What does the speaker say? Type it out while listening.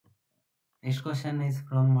Next question is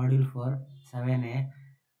from module 4, 7a.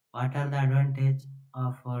 What are the advantages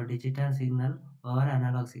of digital signal over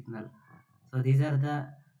analog signal? So these are the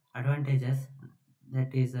advantages,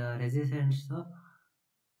 that is resistance to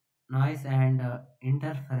noise and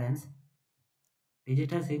interference.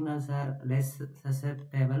 Digital signals are less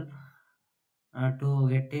susceptible to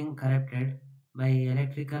getting corrupted by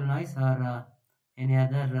electrical noise or any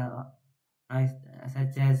other noise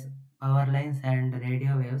such as power lines and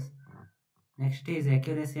radio waves. Next is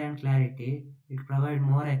accuracy and clarity. It provides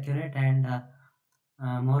more accurate and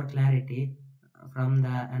more clarity from the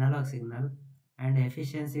analog signal, and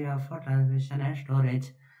efficiency of transmission and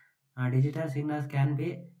storage. Digital signals can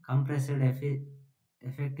be compressed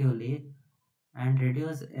effectively and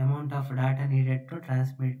reduce amount of data needed to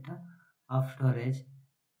transmit of storage.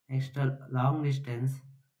 Next, long distance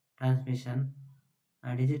transmission.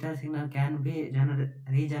 A digital signal can be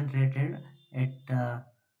regenerated at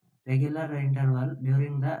regular interval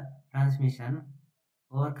during the transmission,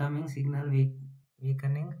 overcoming signal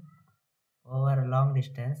weakening over long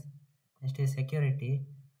distance. Next is security.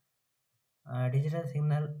 Digital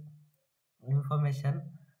signal information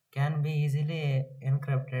can be easily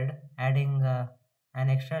encrypted, adding an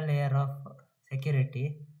extra layer of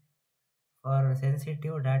security for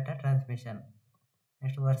sensitive data transmission.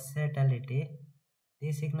 Next, versatility.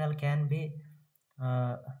 This signal can be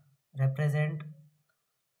uh, represent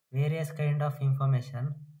various kind of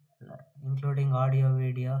information, including audio,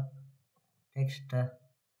 video, text.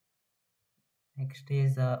 Next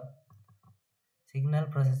is signal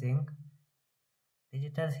processing.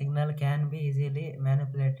 Digital signal can be easily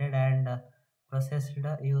manipulated and processed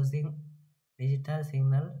using digital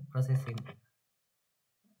signal processing.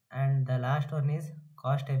 And the last one is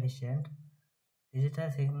cost efficient. Digital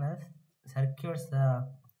signals circuits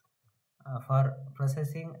for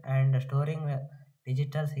processing and storing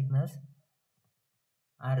digital signals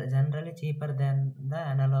are generally cheaper than the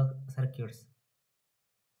analog circuits.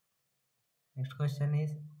 Next question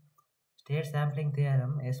is state sampling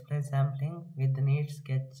theorem. Explain sampling with need,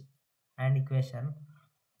 sketch and equation.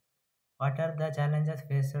 What are the challenges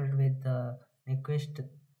faced with the Nyquist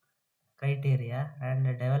criteria, and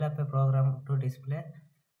develop a program to display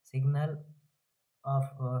signal of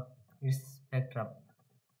its spectrum.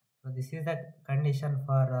 So this is the condition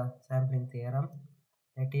for sampling theorem,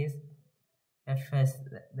 that is Fs,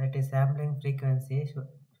 that is sampling frequency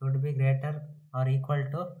should be greater or equal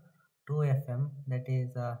to 2 FM, that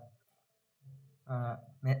is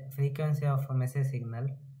frequency of message signal,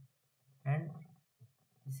 and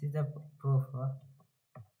this is the proof,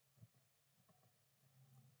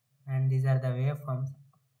 and these are the waveforms.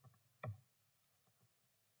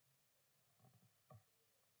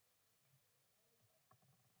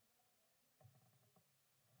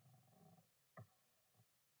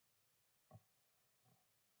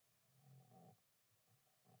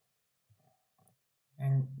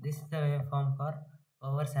 And this is the waveform for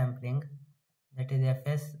oversampling, that is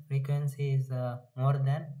Fs frequency is more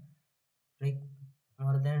than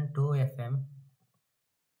 2 FM,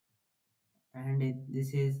 and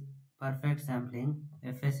this is perfect sampling,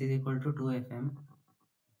 Fs is equal to 2 FM,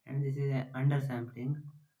 and this is undersampling,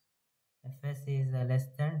 Fs is less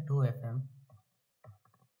than 2 FM.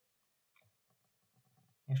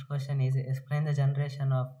 Next question is explain the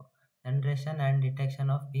generation and detection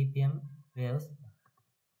of ppm waves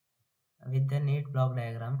with the neat block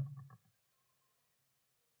diagram.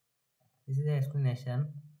 This is the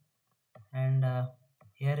explanation, and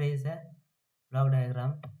here is a block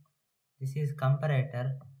diagram. This is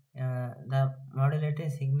comparator. The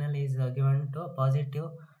modulated signal is given to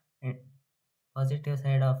positive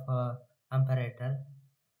side of comparator,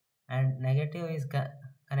 and negative is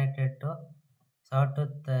connected to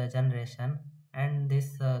sawtooth generation, and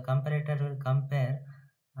this comparator will compare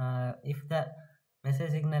if the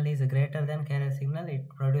message signal is greater than carrier signal, it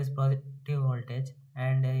produces positive voltage,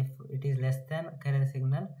 and if it is less than carrier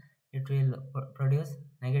signal, it will produce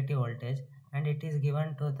negative voltage, and it is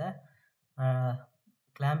given to the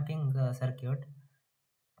clamping circuit,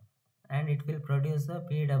 and it will produce the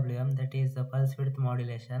PWM, that is the pulse width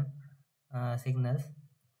modulation signals,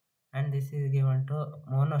 and this is given to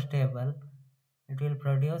monostable, it will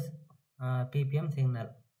produce ppm signal.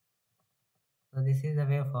 So this is the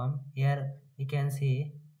waveform. Here we can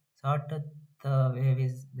see sawtooth wave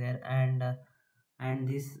is there, and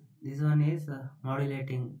this one is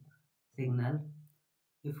modulating signal.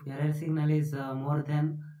 If carrier signal is more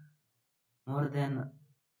than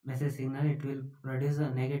message signal, it will produce a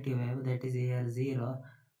negative wave, that is here 0,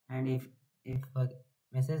 and if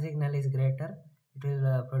message signal is greater, it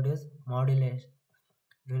will produce modulation,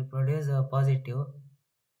 it will produce a positive,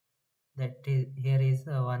 that is here is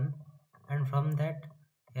 1, and from that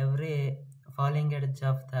every falling edge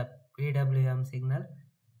of the PWM signal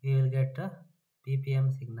we will get a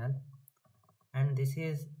PPM signal, and this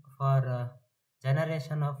is for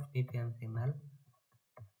generation of PPM signal,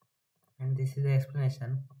 and this is the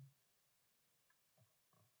explanation,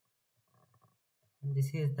 and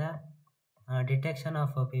this is the detection of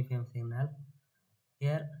a PPM signal.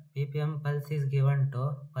 Here PPM pulse is given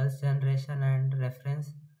to pulse generation and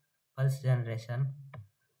reference pulse generation.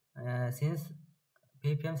 Since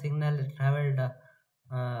PPM signal traveled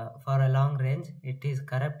for a long range, it is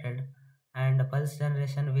corrupted, and pulse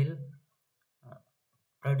generation will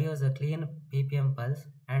produce a clean PPM pulse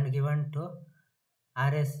and given to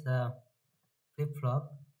RS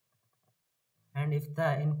flip-flop, and if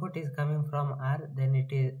the input is coming from R, then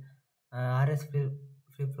it is RS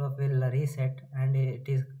flip-flop will reset, and it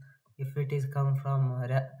is if it is come from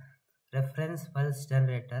reference pulse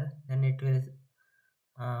generator, then it will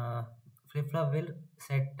flip-flop will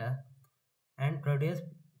set and produce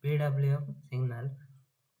PWM signal,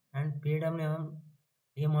 and PWM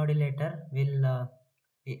demodulator will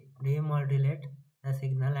demodulate the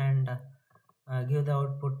signal and give the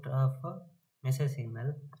output of message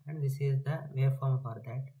signal, and this is the waveform for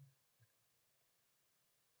that.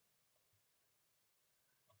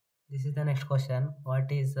 This is the next question.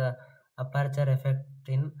 What is aperture effect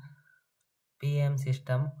in PM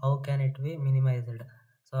system? How can it be minimized?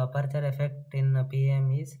 So aperture effect in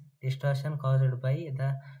PM is distortion caused by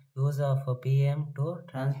the use of PM to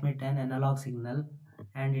transmit an analog signal,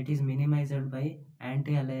 and it is minimized by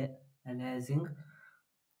anti-aliasing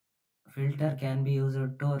filter can be used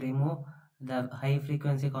to remove the high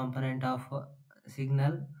frequency component of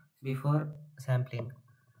signal before sampling.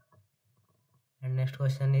 And next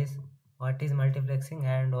question is, what is multiplexing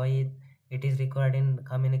and why it is required in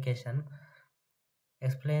communication?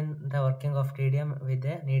 Explain the working of TDM with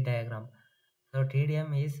a need diagram. So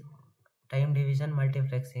TDM is time division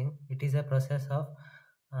multiplexing. It is a process of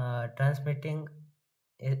transmitting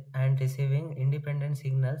and receiving independent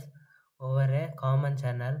signals over a common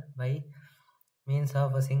channel by means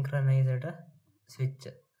of a synchronized switch,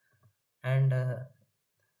 and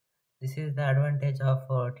this is the advantage of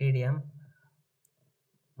TDM.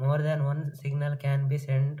 More than one signal can be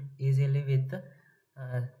sent easily with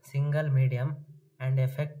single medium, and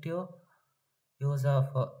effective use of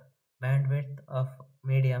bandwidth of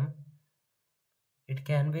medium. It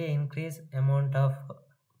can be increased amount of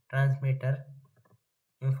transmitter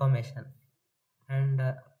information, and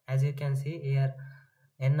as you can see here,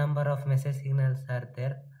 n number of message signals are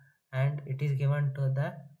there, and it is given to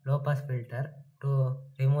the low pass filter to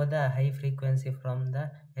remove the high frequency from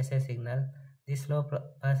the message signal. This low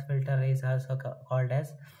pass filter is also called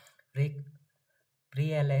as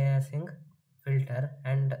pre-aliasing filter,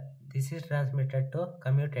 and this is transmitted to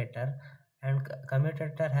commutator, and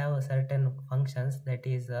commutator have certain functions, that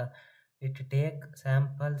is it take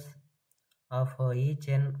samples of each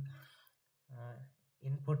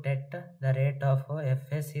input at the rate of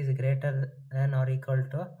Fs is greater than or equal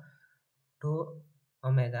to 2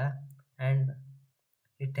 omega, and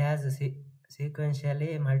it has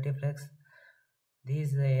sequentially multiplex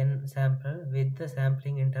these n sample with the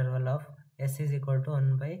sampling interval of S is equal to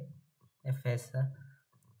 1 by Fs,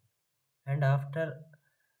 and after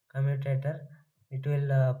commutator it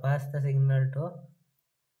will pass the signal to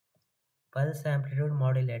pulse amplitude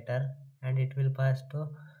modulator, and it will pass to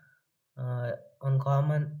on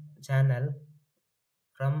common channel.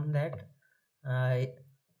 From that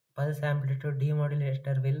pulse amplitude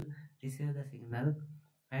demodulator will receive the signal,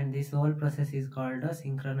 and this whole process is called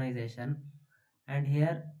synchronization, and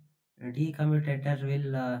here decommutator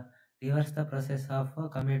will reverse the process of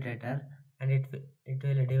commutator, and it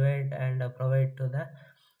will divide and provide to the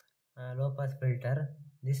low pass filter.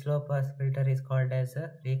 This low pass filter is called as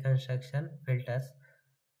reconstruction filters,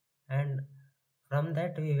 and from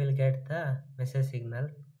that we will get the message signal,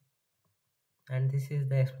 and this is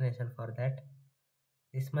the explanation for that.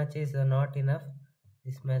 This much is not enough,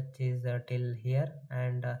 this much is till here,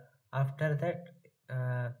 and after that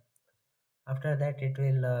it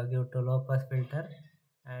will give to low pass filter,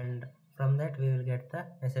 and from that we will get the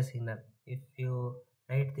message signal. If you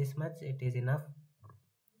write this much, it is enough.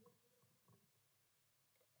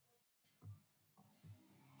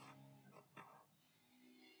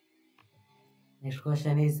 Next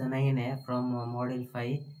question is 9A from module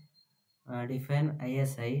 5. Define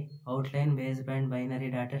ISI, outline baseband binary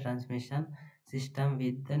data transmission system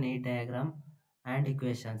with the need diagram and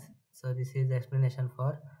equations. So this is the explanation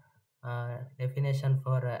for definition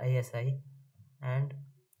for ISI, and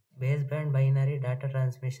baseband binary data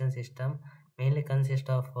transmission system mainly consists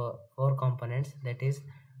of four components, that is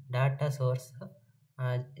data source.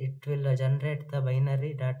 It will generate the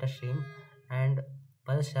binary data stream, and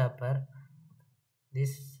pulse shaper.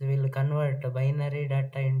 This will convert binary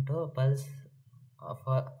data into pulse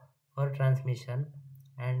for transmission,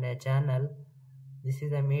 and a channel. This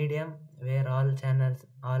is a medium where all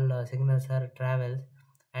signals are travels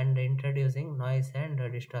and introducing noise and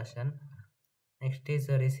distortion. Next is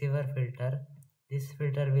a receiver filter. This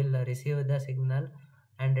filter will receive the signal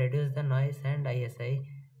and reduce the noise and ISI.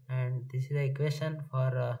 And this is the equation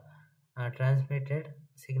for transmitted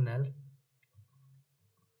signal.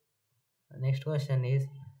 Next question is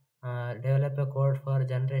develop a code for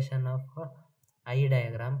generation of I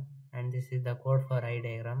diagram, and this is the code for I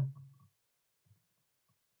diagram.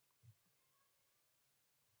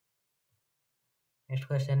 Next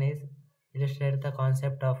question is illustrate the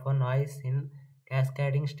concept of a noise in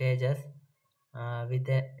cascading stages with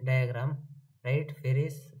a diagram. Write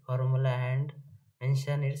Ferris formula and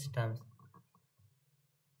mention its terms.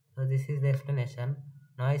 So this is the explanation.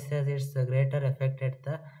 Noise has its greater effect at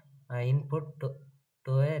the input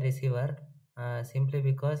to a receiver, simply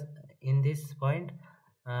because in this point,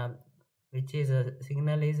 which is a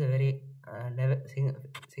signal is very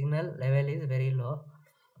signal level is very low.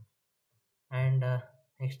 And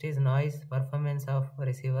next is noise performance of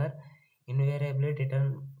receiver invariably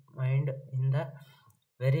determined in the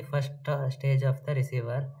very first stage of the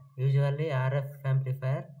receiver, usually RF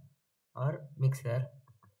amplifier or mixer.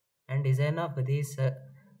 And design of these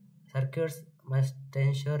circuits must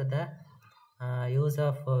ensure the use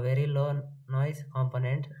of very low noise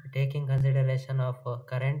component, taking consideration of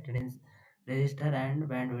current, resistor and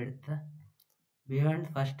bandwidth. Beyond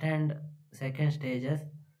first and second stages,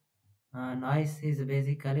 noise is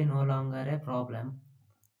basically no longer a problem.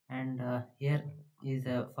 And here is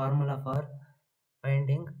a formula for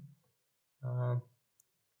finding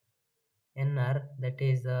NR, that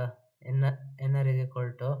is NR is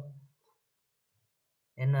equal to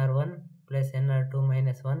NR1 plus NR2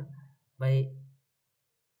 minus 1 by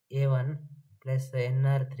A1 plus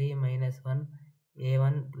NR3 minus 1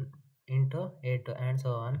 A1 into A2 and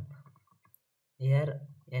so on. Here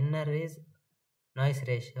NR is noise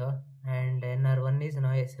ratio and NR1 is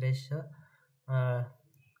noise ratio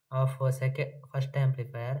of first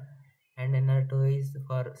amplifier, and NR2 is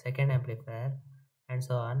for second amplifier and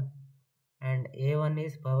so on. And A1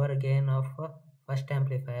 is power gain of first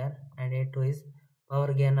amplifier and A2 is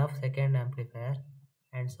power gain of second amplifier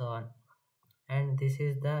and so on. And this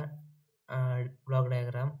is the block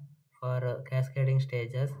diagram for cascading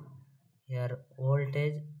stages. Here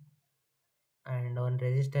voltage and one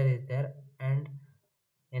resistor is there, and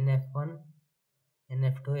NF1,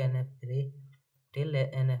 NF2, NF3 till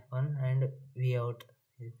NF1, and V out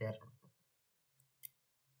is there.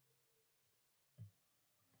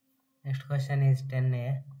 Next question is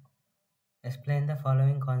 10A. Explain the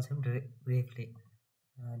following concept briefly.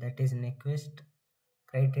 That is Nyquist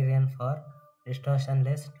criterion for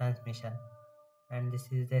distortionless transmission, and this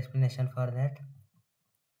is the explanation for that.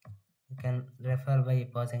 You can refer by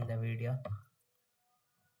pausing the video.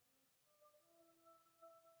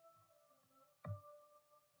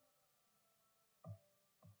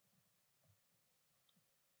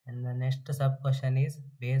 And the next sub question is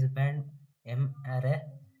baseband M array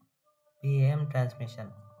PAM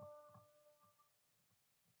transmission.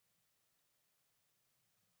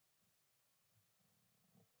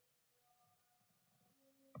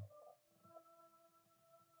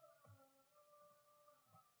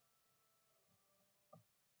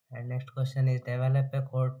 And next question is develop a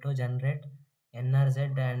code to generate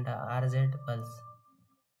NRZ and RZ pulse,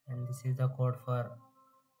 and this is the code for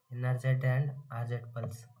NRZ and RZ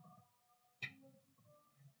pulse.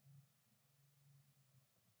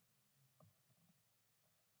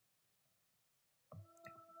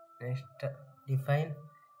 Next, define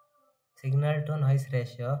signal to noise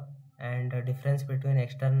ratio and difference between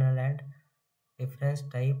external and different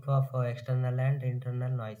type of external and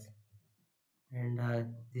internal noise. And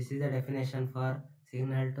this is the definition for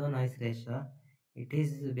signal to noise ratio. It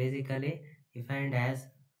is basically defined as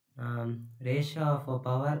ratio of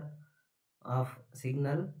power of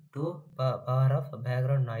signal to power of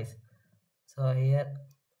background noise. So here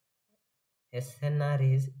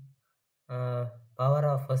SNR is power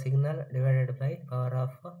of a signal divided by power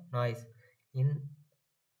of noise in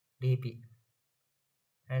dB,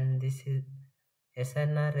 and this is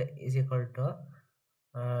SNR is equal to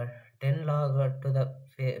 10 log to the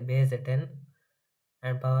base 10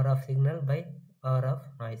 and power of signal by power of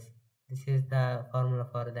noise. This is the formula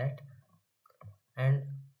for that. And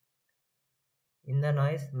In the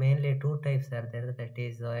noise, mainly two types are there, that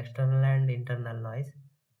is external and internal noise.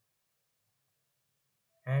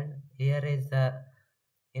 And here is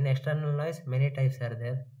in external noise many types are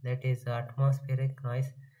there, that is atmospheric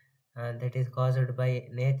noise, that is caused by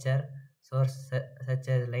nature source such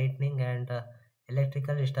as lightning and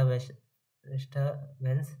electrical disturbance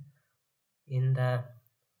in the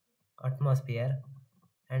atmosphere.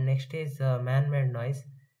 And next is man-made noise,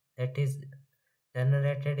 that is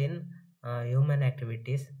generated in human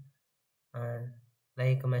activities uh,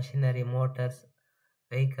 like machinery, motors,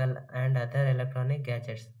 vehicle and other electronic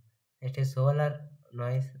gadgets. It is solar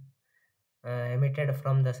noise emitted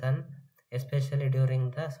from the sun, especially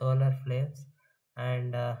during the solar flares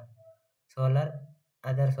and solar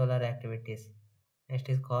other solar activities. Next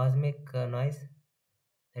is cosmic noise,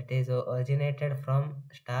 that is originated from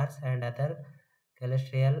stars and other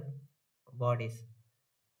celestial bodies.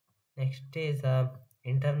 Next is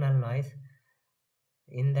internal noise,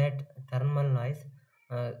 in that thermal noise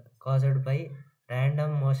caused by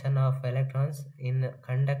random motion of electrons in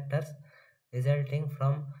conductors resulting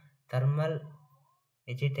from thermal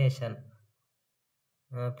agitation,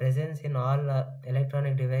 presence in all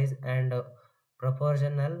electronic device and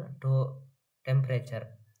proportional to temperature.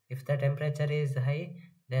 If the temperature is high,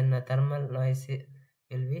 then thermal noise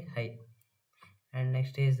will be high. And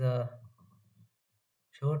next is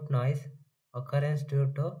shoot noise, occurrence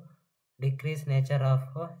due to decreased nature of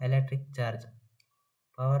electric charge.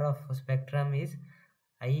 Power of spectrum is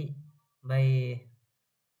I by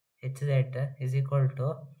Hz is equal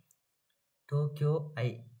to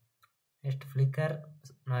 2qi. Next, flicker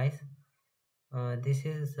noise. This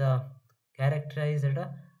is characterized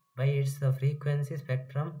by its frequency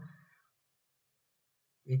spectrum,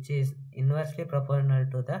 which is inversely proportional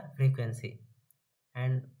to the frequency.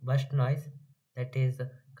 And burst noise, that is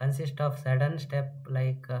consists of sudden step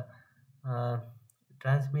like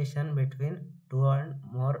transmission between two and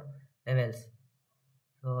more levels.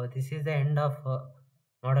 So this is the end of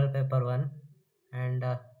model paper 1, and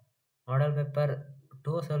model paper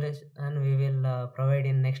 2 solution we will provide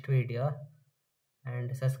in next video.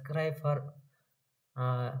 And subscribe for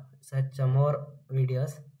such more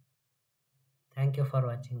videos. Thank you for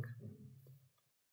watching.